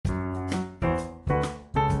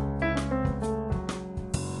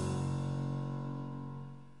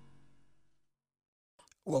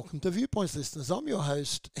Welcome to Viewpoints, listeners. I'm your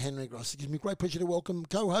host, Henry Gross. It gives me great pleasure to welcome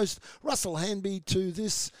co-host Russell Hanby to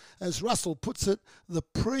this, as Russell puts it, the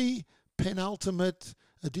pre-penultimate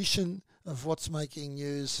edition of What's Making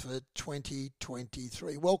News for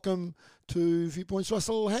 2023. Welcome to Viewpoints,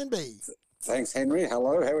 Russell Hanby. Thanks, Henry.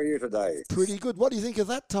 Hello, how are you today? Pretty good. What do you think of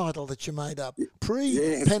that title that you made up?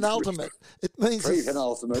 Pre-penultimate. It means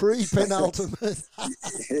pre-penultimate. Pre-penultimate.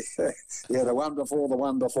 Yeah, the one before the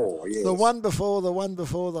one before. Yes. The one before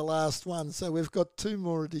the last one. So we've got two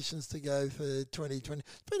more editions to go for 2020.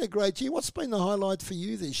 It's been a great year. What's been the highlight for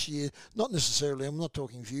you this year? Not necessarily, I'm not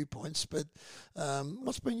talking Viewpoints, but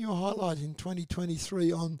what's been your highlight in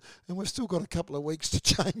 2023 on, and we've still got a couple of weeks to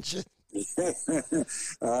change it. I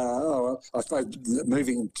suppose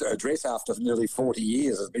moving address after nearly 40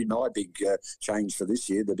 years has been my big change for this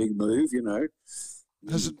year, the big move, you know.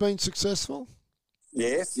 Has it been successful?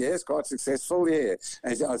 Yes, quite successful, yeah.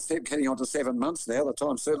 As I said, getting on to 7 months now, the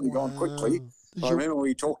time's certainly gone quickly. I remember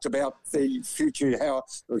we talked about the future, how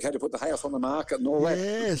we had to put the house on the market and all that.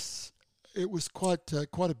 Yes, it was quite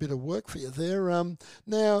a bit of work for you there.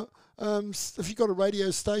 Now, have you got a radio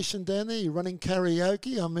station down there? You're running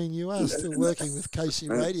karaoke? I mean, you are still working with KC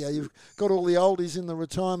Radio. You've got all the oldies in the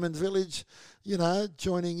retirement village, you know,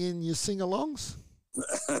 joining in your sing-alongs?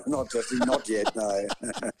 Not yet, no.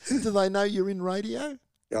 Do they know you're in radio?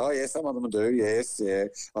 Oh, yeah, some of them do, yes, yeah.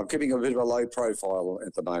 I'm keeping a bit of a low profile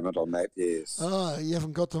at the moment on that, yes. Oh, you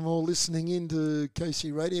haven't got them all listening into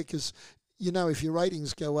KC Radio because, you know, if your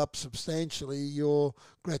ratings go up substantially, your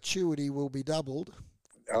gratuity will be doubled.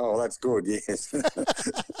 Oh, that's good, yes.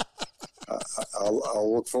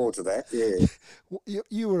 I'll look forward to that, yeah.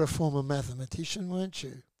 You were a former mathematician, weren't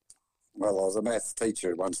you? Well, I was a maths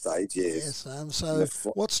teacher at one stage, yes. Yes, so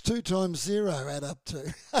what's 2 times 0 add up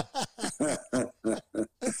to?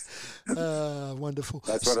 Wonderful.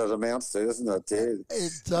 That's what it amounts to, isn't it? Yeah.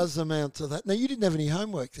 It does amount to that. Now, you didn't have any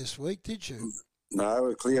homework this week, did you? No,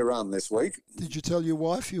 a clear run this week. Did you tell your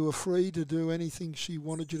wife you were free to do anything she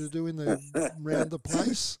wanted you to do around the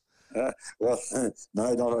place? No,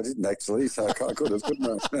 I didn't actually, so I could have,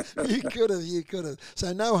 couldn't I? You could have.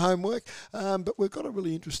 So no homework, but we've got a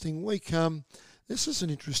really interesting week. This is an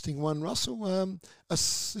interesting one, Russell.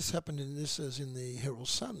 This happened as in the Herald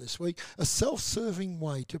Sun this week. A self-serving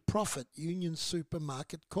way to profit, union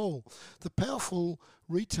supermarket call. The powerful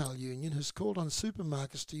retail union has called on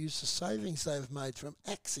supermarkets to use the savings they've made from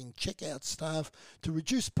axing checkout staff to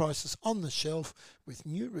reduce prices on the shelf, with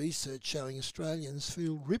new research showing Australians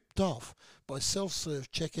feel ripped off by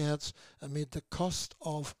self-serve checkouts amid the cost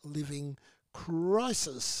of living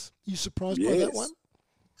crisis. You surprised by that one?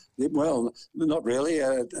 Well, not really.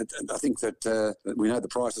 I think that we know the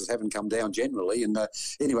prices haven't come down generally. And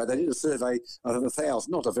anyway, they did a survey of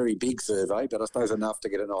 1,000, not a very big survey, but I suppose enough to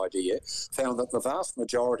get an idea, found that the vast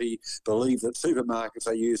majority believe that supermarkets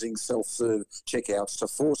are using self-serve checkouts to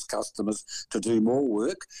force customers to do more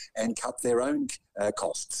work and cut their own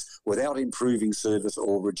costs without improving service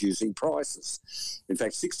or reducing prices. In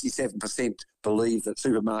fact, 67% believe that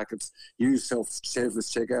supermarkets use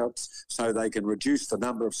self-service checkouts so they can reduce the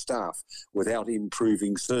number of staff without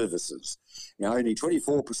improving services. Now, only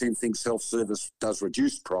 24% think self-service does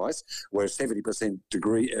reduce price, whereas 70%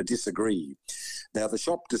 disagree. Now, the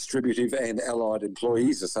Shop Distributive and Allied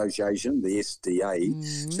Employees Association, the SDA,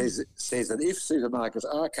 says that if supermarkets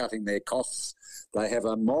are cutting their costs, they have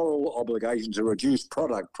a moral obligation to reduce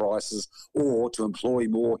product prices or to employ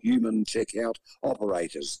more human checkout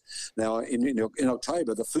operators. Now, in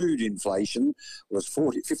October, the food inflation was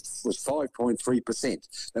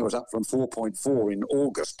 5.3%. That was up from 4.4% in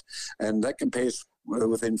August, and that compares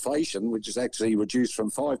with inflation, which is actually reduced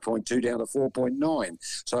from 5.2 down to 4.9.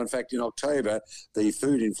 So, in fact, in October, the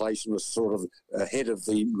food inflation was sort of ahead of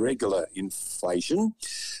the regular inflation.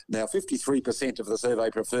 Now, 53% of the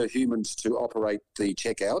survey prefer humans to operate the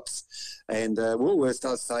checkouts. And Woolworths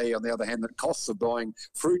does say, on the other hand, that costs of buying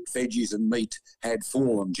fruit, veggies and meat had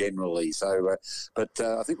fallen generally. So, but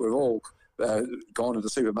I think we've all gone into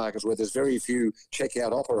supermarkets where there's very few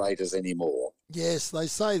checkout operators anymore. Yes, they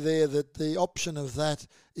say there that the option of that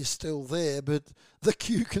is still there, but the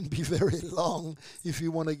queue can be very long if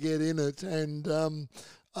you want to get in it. And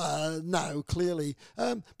no, clearly.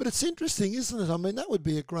 But it's interesting, isn't it? I mean, that would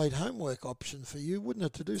be a great homework option for you, wouldn't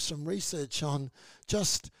it, to do some research on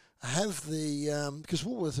just have the, because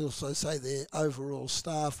Woolworths also say their overall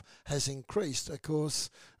staff has increased, of course.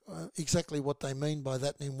 Exactly what they mean by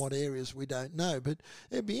that and in what areas we don't know, but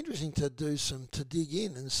it'd be interesting to dig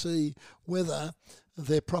in and see whether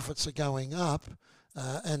their profits are going up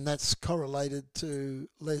and that's correlated to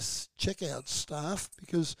less checkout staff,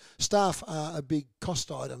 because staff are a big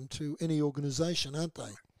cost item to any organisation, aren't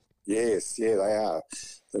they? Yes, yeah, they are.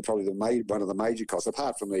 They're probably one of the major costs,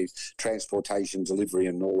 apart from the transportation, delivery,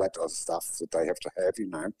 and all that other stuff that they have to have, you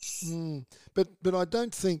know. But I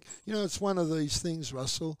don't think, it's one of these things,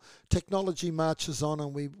 Russell. Technology marches on,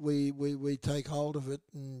 and we take hold of it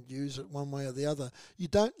and use it one way or the other. You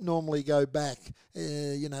don't normally go back.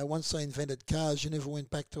 Once they invented cars, you never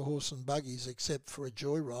went back to horse and buggies except for a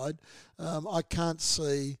joyride. I can't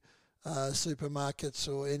see supermarkets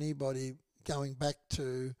or anybody going back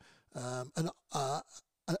to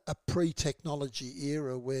a pre-technology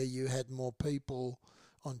era where you had more people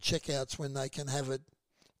on checkouts when they can have it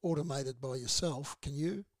automated by yourself. Can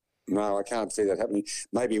you? No, I can't see that happening.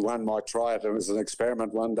 Maybe one might try it as an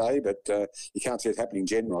experiment one day, but you can't see it happening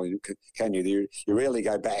generally, can you? You rarely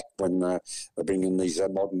go back when they bring in these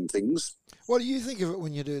modern things. What do you think of it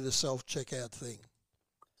when you do the self-checkout thing?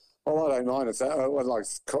 Oh, I don't mind. It's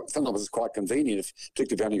sometimes it's quite convenient, particularly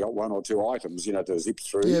if you've only got one or two items, to zip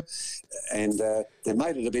through. Yep. And they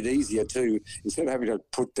made it a bit easier too. Instead of having to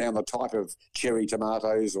put down the type of cherry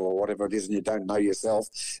tomatoes or whatever it is, and you don't know yourself,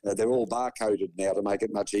 they're all barcoded now to make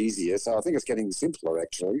it much easier. So I think it's getting simpler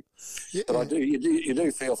actually. Yeah. But you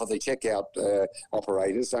do feel for the checkout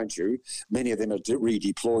operators, don't you? Many of them are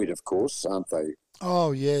redeployed, of course, aren't they?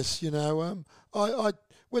 Oh yes, I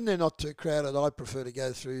when they're not too crowded, I prefer to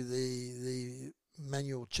go through the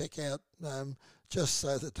manual checkout, just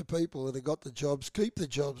so that the people that have got the jobs keep the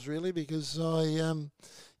jobs, really, because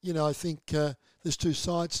I think there's two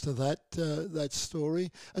sides to that story.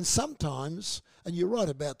 And sometimes, and you're right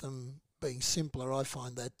about them being simpler, I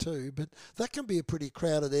find that too, but that can be a pretty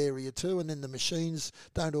crowded area too, and then the machines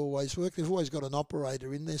don't always work. They've always got an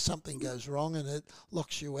operator in there, something goes wrong and it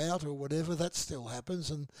locks you out or whatever. That still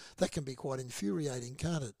happens, and that can be quite infuriating,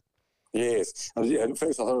 can't it? Yes. And at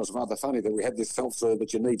first I thought it was rather funny that we had this self-serve,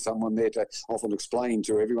 but you need someone there to often explain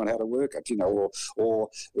to everyone how to work it, or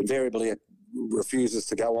invariably it refuses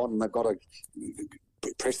to go on and they've got to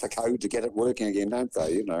press the code to get it working again, don't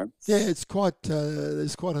they? Yeah, it's quite.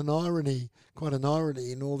 There's quite an irony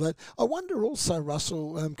in all that. I wonder also,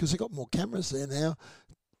 Russell, because they've got more cameras there now.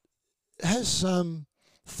 Has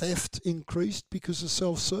theft increased because of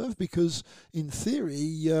self-serve? Because in theory,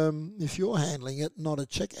 if you're handling it, not a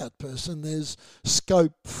checkout person, there's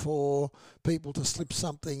scope for people to slip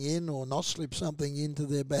something in or not slip something into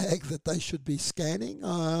their bag that they should be scanning.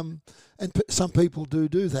 And some people do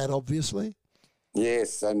that, obviously.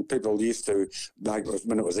 Yes, and people used to,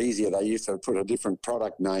 when it was easier, they used to put a different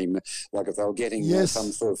product name. Like if they were getting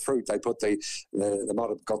some sort of fruit, they put they might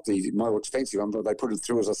have got the more expensive one, but they put it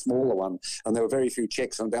through as a smaller one. And there were very few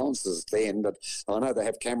checks and balances then. But I know they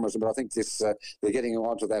have cameras, but I think they're getting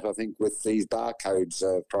onto that, I think, with these barcodes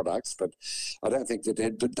products. But I don't think that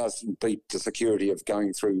it doesn't beat the security of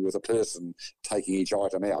going through with a person taking each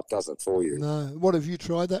item out, does it, for you? No. What, have you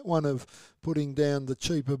tried that one of putting down the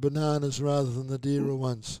cheaper bananas rather than the dearer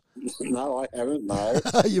ones? No, I haven't, no.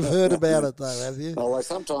 You've heard about it though, have you? Although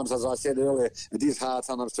sometimes, as I said earlier, it is hard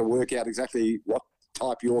sometimes to work out exactly what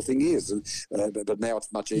type your thing is. But now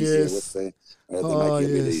it's much easier with they make it a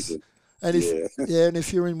bit easier. And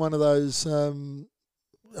if you're in one of those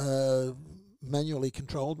manually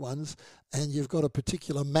controlled ones and you've got a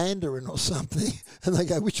particular mandarin or something and they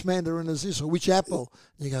go, which mandarin is this, or which apple?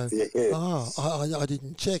 And you go, I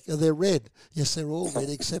didn't check. They're red. Yes, they're all red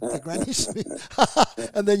except the Granny Smith.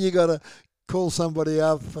 And then you got to call somebody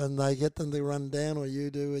up and they get them to run down, or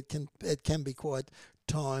you do. It can be quite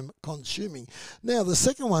time consuming. Now the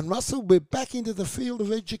second one, Russell, we're back into the field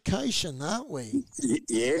of education, aren't we?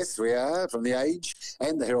 Yes, we are, from the Age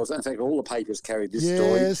and the Herald. In fact, all the papers carried this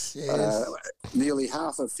story. Yes. Nearly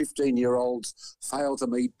half of 15-year-olds fail to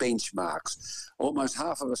meet benchmarks. Almost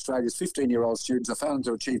half of Australia's 15-year-old students are failing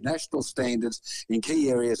to achieve national standards in key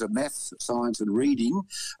areas of maths, science and reading,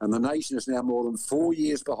 and the nation is now more than 4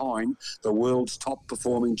 years behind the world's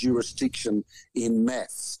top-performing jurisdiction in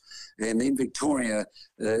maths. And in Victoria,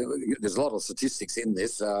 there's a lot of statistics in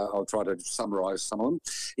this. I'll try to summarise some of them.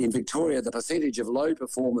 In Victoria, the percentage of low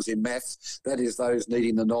performers in maths, that is those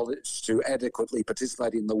needing the knowledge to adequately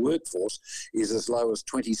participate in the workforce, is as low as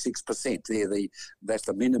 26%. That's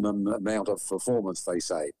the minimum amount of performance, they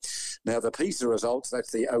say. Now, the PISA results,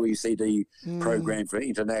 that's the OECD Program for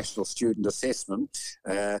International Student Assessment,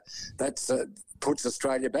 puts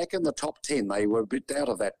Australia back in the top 10. They were a bit out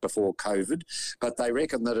of that before COVID, but they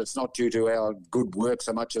reckon that it's not due to our good work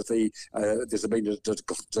so much as there's been a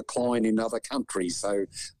decline in other countries. So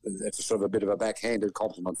it's sort of a bit of a backhanded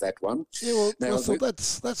compliment, that one. Yeah, well, now, I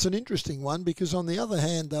thought that's an interesting one, because on the other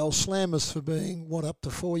hand, they'll slam us for being, up to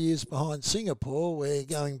 4 years behind Singapore. We're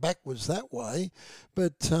going backwards that way.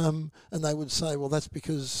 But and they would say, well, that's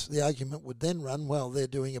because the argument would then run, well, they're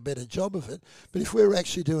doing a better job of it. But if we're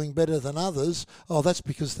actually doing better than others, that's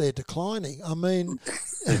because they're declining. I mean,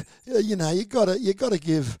 you got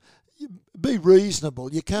to be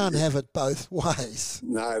reasonable. You can't have it both ways.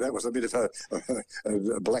 No, that was a bit of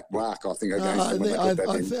a black mark, I think.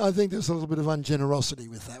 I think there's a little bit of ungenerosity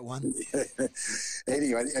with that one.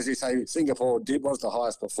 Anyway, as you say, Singapore was the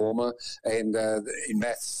highest performer, and in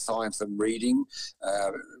maths, science and reading,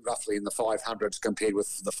 roughly in the 500s compared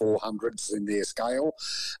with the 400s in their scale.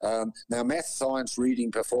 Now, maths, science,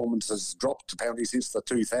 reading performance has dropped apparently since the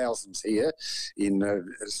 2000s here in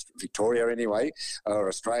Victoria anyway, or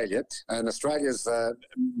Australia. And Australia's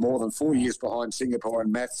more than 4 years behind Singapore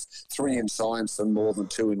in maths, 3 in science and more than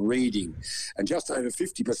 2 in reading. And just over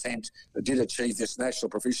 50% did achieve this national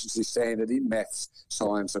proficiency standard in maths,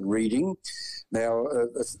 science and reading. Now,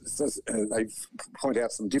 they point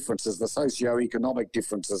out some differences. The socio-economic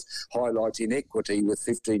differences highlight inequity, with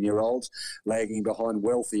 15-year-olds lagging behind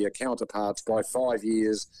wealthier counterparts by 5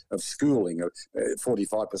 years of schooling.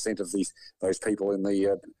 45% of those people in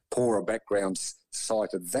the poorer backgrounds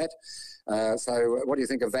cited that. So what do you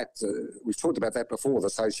think of that? We've talked about that before, the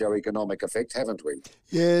socio-economic effect, haven't we?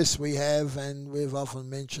 Yes, we have, and we've often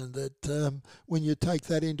mentioned that when you take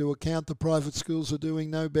that into account, the private schools are doing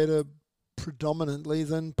no better predominantly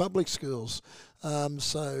than public schools.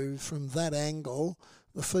 So from that angle,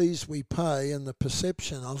 the fees we pay and the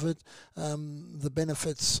perception of it, the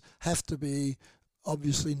benefits have to be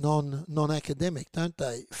obviously non-academic, don't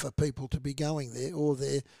they, for people to be going there, or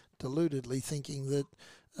they're deludedly thinking that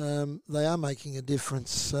they are making a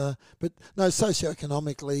difference. But no,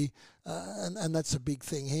 socioeconomically, and that's a big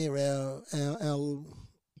thing here,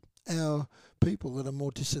 our people that are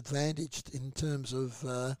more disadvantaged in terms of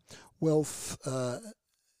wealth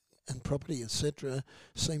and property, etc.,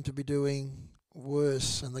 seem to be doing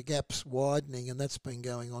worse, and the gap's widening, and that's been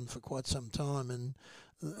going on for quite some time, and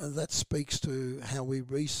that speaks to how we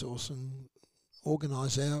resource and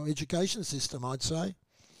organise our education system, I'd say.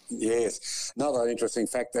 Yes. Another interesting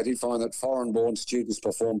fact, they did find that foreign-born students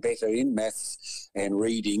perform better in maths and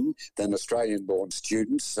reading than Australian-born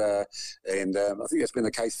students, and I think that's been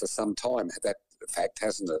the case for some time, that fact,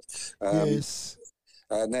 hasn't it? Yes.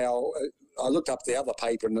 Now, I looked up the other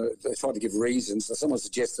paper and they tried to give reasons. So someone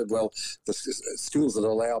suggested, well, the schools that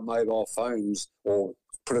allow mobile phones, or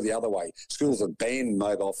put it the other way, schools that ban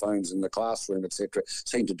mobile phones in the classroom, etc.,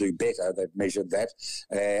 seem to do better. They've measured that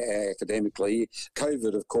academically.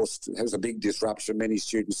 COVID, of course, has a big disruption. Many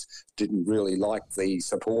students didn't really like the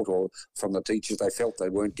support or from the teachers. They felt they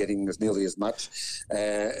weren't getting nearly as much.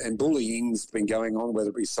 And bullying's been going on, whether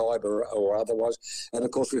it be cyber or otherwise. And,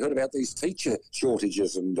 of course, we heard about these teacher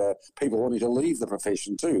shortages and people wanting to leave the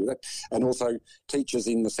profession too. And also teachers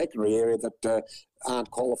in the secondary area that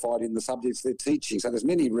aren't qualified in the subjects they're teaching. So there's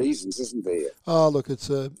many reasons, isn't there? Oh, look,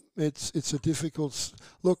 it's a difficult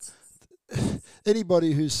look.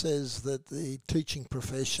 Anybody who says that the teaching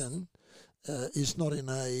profession is not in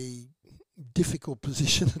a difficult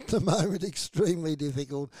position at the moment, extremely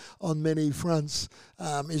difficult on many fronts,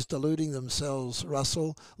 is deluding themselves,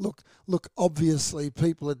 Russell. Look. Obviously,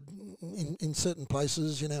 people in certain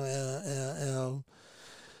places,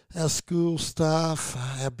 our school staff,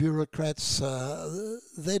 our bureaucrats,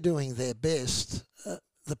 they're doing their best.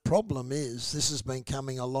 The problem is, this has been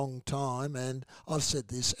coming a long time, and I've said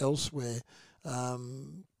this elsewhere,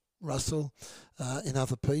 Russell, in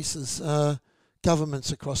other pieces.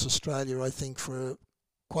 Governments across Australia, I think, for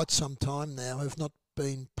quite some time now, have not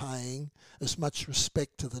been paying as much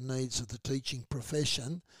respect to the needs of the teaching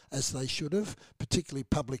profession as they should have, particularly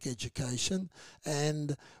public education.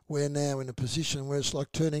 And we're now in a position where it's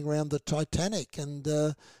like turning around the Titanic, and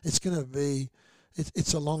it's going to be,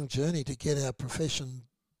 it's a long journey to get our profession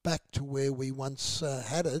back to where we once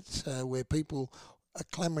had it, where people are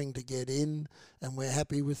clamouring to get in, and we're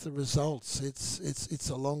happy with the results. It's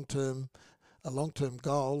a long-term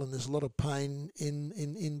goal, and there's a lot of pain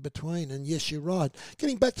in between. And yes, you're right.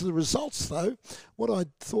 Getting back to the results, though, what I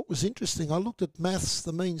thought was interesting, I looked at maths,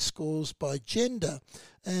 the mean scores by gender,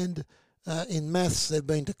 and in maths they've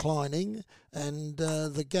been declining, and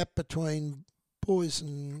the gap between boys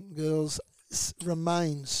and girls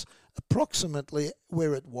remains approximately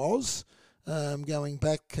where it was, going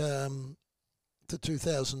back to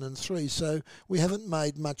 2003. So we haven't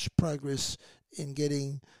made much progress in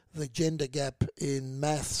getting the gender gap in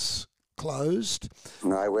maths closed.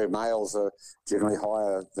 No, where males are generally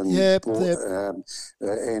higher than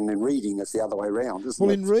and in reading it's the other way around, isn't it?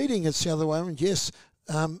 Well, in reading it's the other way around, yes.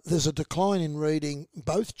 There's a decline in reading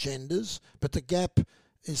both genders, but the gap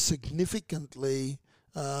is significantly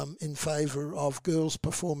in favour of girls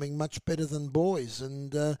performing much better than boys,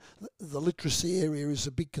 and the literacy area is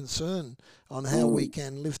a big concern on how we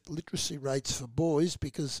can lift literacy rates for boys,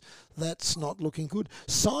 because that's not looking good.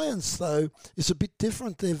 Science, though, is a bit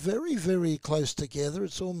different. They're very, very close together.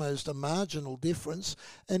 It's almost a marginal difference,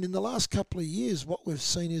 and in the last couple of years what we've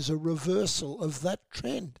seen is a reversal of that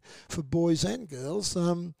trend for boys and girls,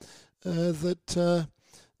 that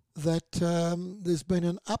there's been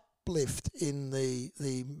an uplift in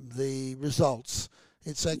the results.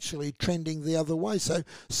 It's actually trending the other way. So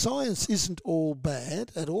science isn't all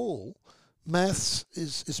bad at all. Maths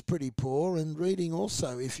is pretty poor, and reading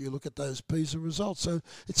also, if you look at those PISA results. So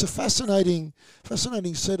it's a fascinating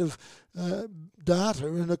set of data,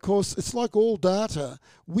 and of course it's like all data.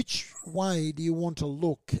 Which way do you want to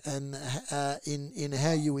look, and in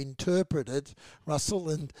how you interpret it, Russell?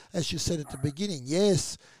 And as you said at the beginning,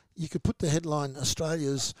 yes, you could put the headline,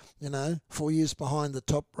 Australia's, 4 years behind the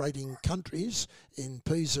top rating countries in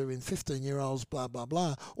PISA in 15-year-olds, blah, blah,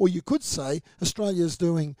 blah. Or you could say Australia's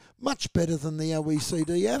doing much better than the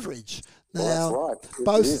OECD average. Now, well,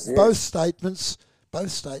 that's right. Both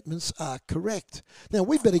statements are correct. Now,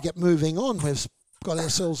 we better get moving on. We've got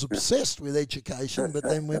ourselves obsessed with education, but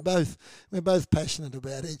then we're both passionate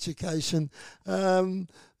about education. The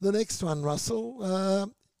next one,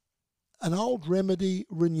 Russell. An old remedy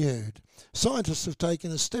renewed. Scientists have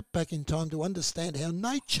taken a step back in time to understand how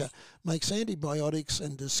nature makes antibiotics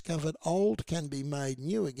and discovered old can be made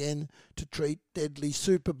new again to treat deadly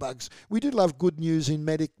superbugs. We do love good news in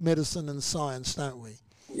medicine and science, don't we?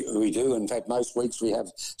 We do. In fact, most weeks we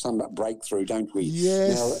have some breakthrough, don't we?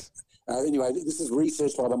 Yes. Now, anyway, this is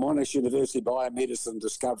research by the Monash University Biomedicine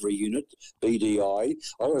Discovery Unit, BDI.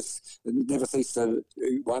 I always never cease to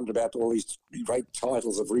wonder about all these great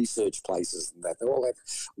titles of research places and that. They all have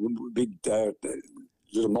big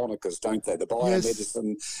little monikers, don't they? The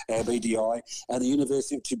Biomedicine BDI and the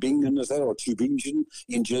University of Tübingen, or Tübingen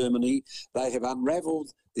in Germany. They have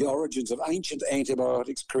unravelled the origins of ancient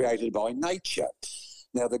antibiotics created by nature.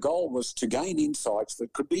 Now, the goal was to gain insights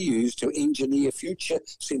that could be used to engineer future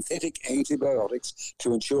synthetic antibiotics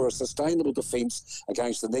to ensure a sustainable defence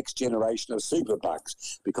against the next generation of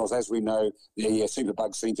superbugs, because, as we know, the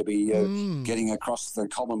superbugs seem to be getting across the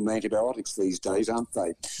common antibiotics these days, aren't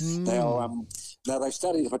they? Now, they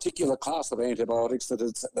studied a particular class of antibiotics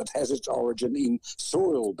that has its origin in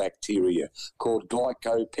soil bacteria called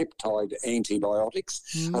glycopeptide antibiotics,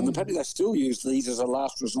 and apparently they still use these as a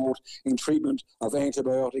last resort in treatment of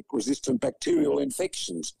antibiotic-resistant bacterial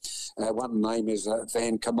infections. One name is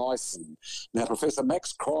vancomycin. Now, Professor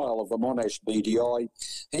Max Kreil of the Monash BDI,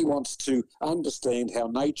 he wants to understand how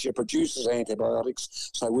nature produces antibiotics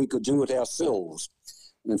so we could do it ourselves.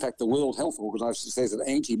 In fact, the World Health Organization says that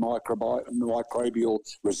antimicrobial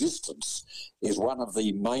resistance is one of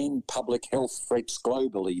the main public health threats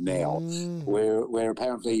globally now, where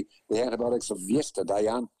apparently the antibiotics of yesterday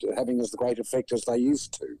aren't having as great effect as they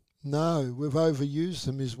used to. No, we've overused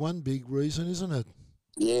them is one big reason, isn't it?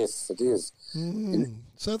 Yes, it is.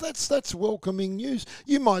 So that's welcoming news.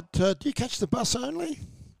 You might, do you catch the bus only?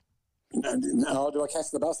 No, do I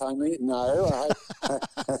catch the bus only? No.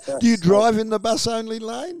 Do you drive in the bus only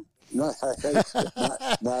lane? No.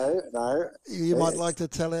 You might like to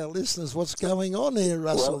tell our listeners what's going on here,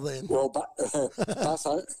 Russell, then. Well,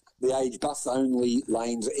 the age bus-only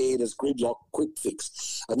lanes aired as Gridlock Quick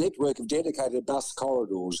Fix. A network of dedicated bus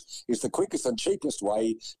corridors is the quickest and cheapest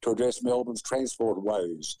way to address Melbourne's transport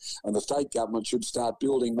woes, and the state government should start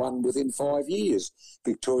building one within 5 years,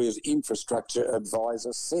 Victoria's infrastructure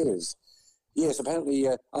advisor says. Yes, apparently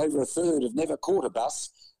over a third have never caught a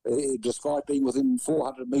bus, despite being within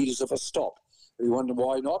 400 metres of a stop. You wonder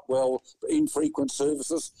why not? Well, infrequent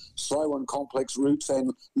services, slow and complex routes,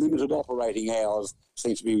 and limited operating hours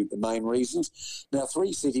seem to be the main reasons. Now,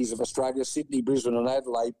 3 cities of Australia, Sydney, Brisbane and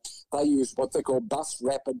Adelaide, they use what they call bus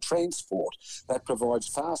rapid transport. That provides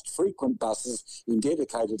fast, frequent buses in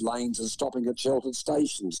dedicated lanes and stopping at sheltered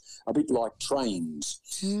stations, a bit like trains.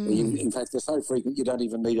 In fact, they're so frequent you don't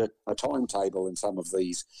even need a timetable in some of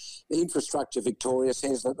these. Infrastructure Victoria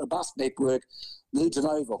says that the bus network needs an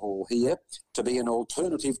overhaul here to be an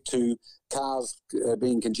alternative to cars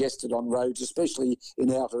being congested on roads, especially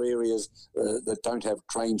in outer areas that don't have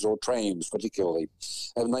trains or trams particularly.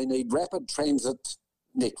 And they need rapid transit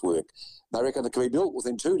network. They reckon it can be built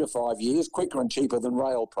within 2 to 5 years, quicker and cheaper than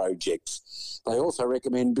rail projects. They also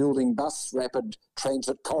recommend building bus rapid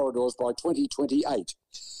transit corridors by 2028.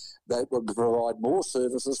 That would provide more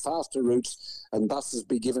services, faster routes, and buses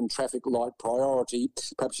be given traffic light priority.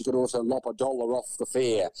 Perhaps you could also lop $1 off the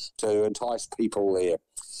fare to entice people there.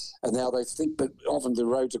 And now they think that often the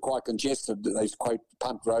roads are quite congested. They quote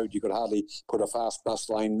Punt Road, you could hardly put a fast bus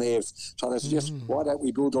lane there. So they suggest, why don't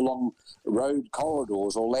we build along road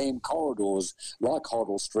corridors or land corridors like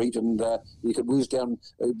Hoddle Street, and you could whiz down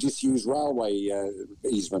disused railway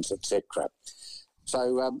easements, etc.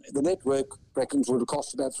 So the network reckons would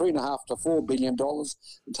cost about $3.5 to $4 billion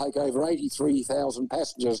and take over 83,000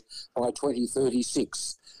 passengers by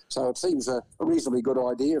 2036. So it seems a reasonably good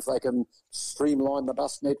idea if they can streamline the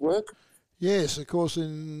bus network. Yes, of course,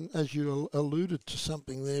 as you alluded to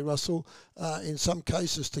something there, Russell, in some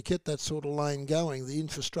cases to get that sort of lane going, the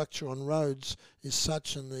infrastructure on roads is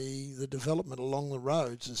such, and the development along the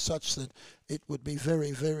roads is such that it would be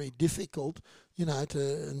very, very difficult,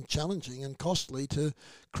 and challenging and costly to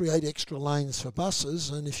create extra lanes for buses.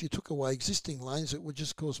 And if you took away existing lanes, it would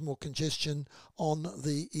just cause more congestion on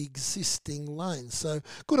the existing lanes. So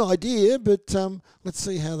good idea, but let's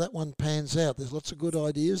see how that one pans out. There's lots of good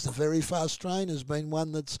ideas. The very fast train has been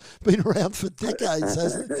one that's been around for decades,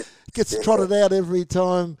 hasn't it? Gets trotted out every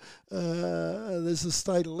time there's a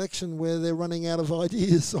state election where they're running out of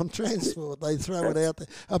ideas on transport. They throw it out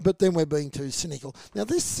there. But then we're being too cynical. Now,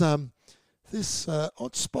 this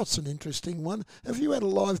odd spot's an interesting one. Have you had a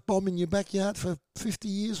live bomb in your backyard for 50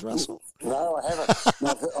 years, Russell? No, I haven't.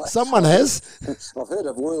 No, Someone has. I've heard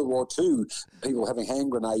of World War II, people having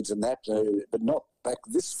hand grenades and that, but not back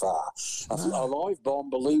this far. A live bomb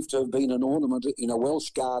believed to have been an ornament in a Welsh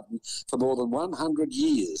garden for more than 100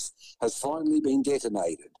 years has finally been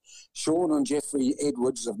detonated. Sean and Jeffrey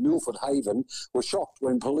Edwards of Milford Haven were shocked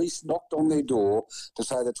when police knocked on their door to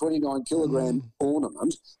say the 29-kilogram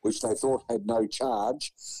ornament, which they thought had no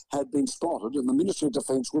charge, had been spotted and the Ministry of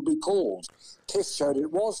Defence would be called. Tests showed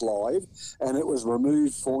it was live and it was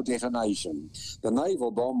removed for detonation. The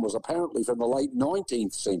naval bomb was apparently from the late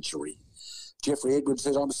 19th century. Jeffrey Edwards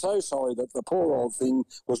said, "I'm so sorry that the poor old thing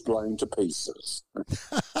was blown to pieces."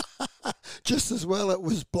 Just as well it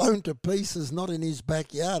was blown to pieces, not in his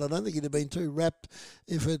backyard. I don't think he'd have been too rapt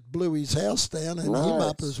if it blew his house down and him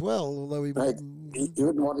up as well. Although he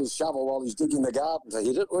wouldn't want his shovel while he's digging the garden to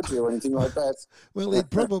hit it, would you, or anything like that? Well, he'd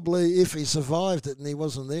probably, if he survived it and he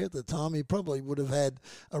wasn't there at the time, he probably would have had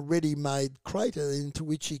a ready-made crater into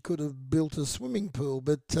which he could have built a swimming pool,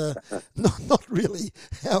 but not really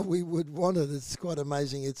how we would want it. It's quite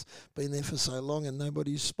amazing it's been there for so long and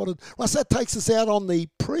nobody's spotted. Well, so that takes us out on the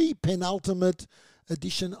pre-penultimate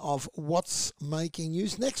edition of What's Making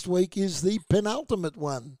News. Next week is the penultimate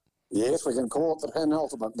one. Yes, we can call it the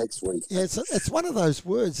penultimate next week. Yeah, it's one of those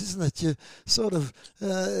words, isn't it? You sort of,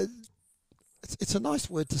 it's a nice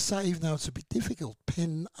word to say, even though it's a bit difficult.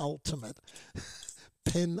 Penultimate.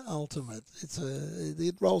 Penultimate.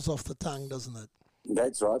 It rolls off the tongue, doesn't it?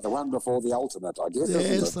 That's right, the one before the ultimate, I guess.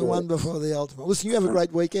 Yes, the one before the ultimate. Listen, you have a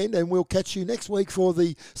great weekend, and we'll catch you next week for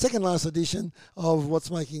the second last edition of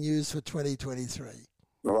What's Making News for 2023.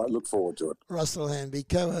 All right, look forward to it. Russell Hanby,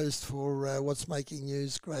 co-host for What's Making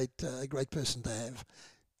News, great person to have.